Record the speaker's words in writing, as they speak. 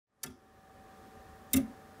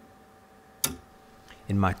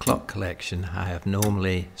In my clock collection, I have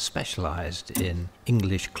normally specialized in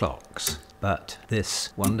English clocks, but this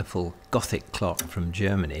wonderful Gothic clock from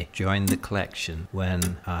Germany joined the collection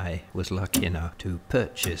when I was lucky enough to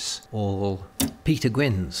purchase all Peter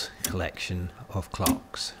Gwyn's collection of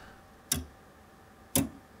clocks.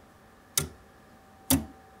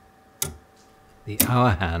 The hour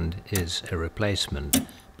hand is a replacement,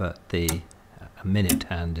 but the minute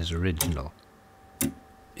hand is original.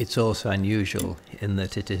 It's also unusual in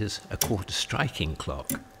that it is a quarter striking clock,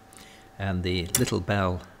 and the little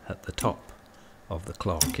bell at the top of the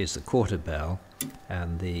clock is the quarter bell,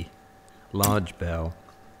 and the large bell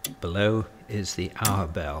below is the hour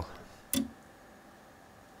bell.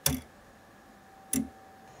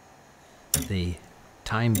 The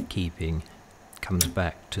timekeeping comes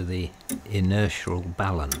back to the inertial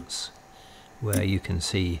balance, where you can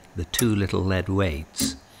see the two little lead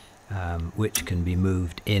weights which can be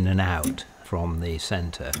moved in and out from the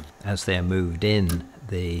center. As they're moved in,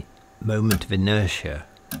 the moment of inertia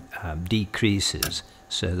decreases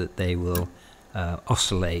so that they will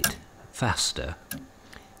oscillate faster,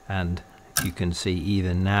 and you can see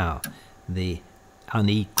even now the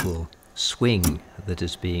unequal swing that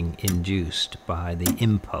is being induced by the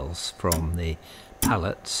impulse from the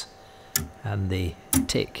pallets, and the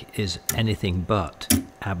tick is anything but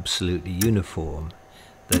absolutely uniform,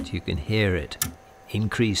 that you can hear it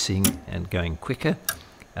increasing and going quicker,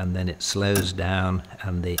 and then it slows down,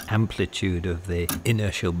 and the amplitude of the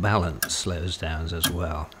inertial balance slows down as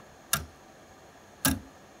well. Now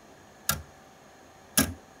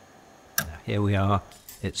here we are,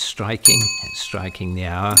 it's striking the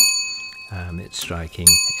hour, it's striking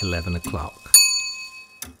 11 o'clock.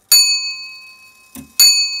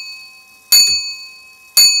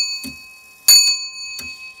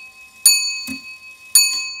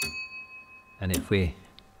 And if we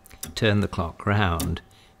turn the clock round,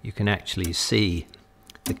 you can actually see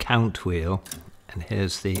the count wheel, and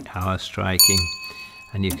here's the hour striking,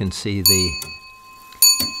 and you can see the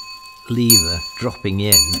lever dropping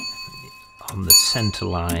in on the center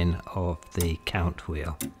line of the count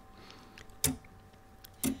wheel.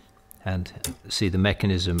 And see the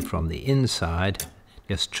mechanism from the inside,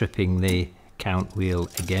 just tripping the count wheel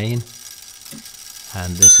again.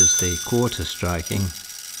 And this is the quarter striking.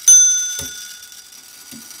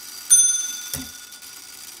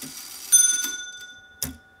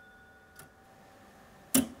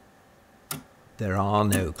 There are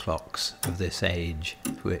no clocks of this age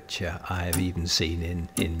which I have even seen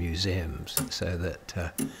in museums, so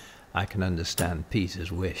that I can understand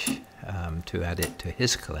Peter's wish to add it to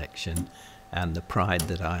his collection, and the pride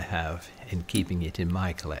that I have in keeping it in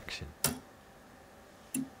my collection.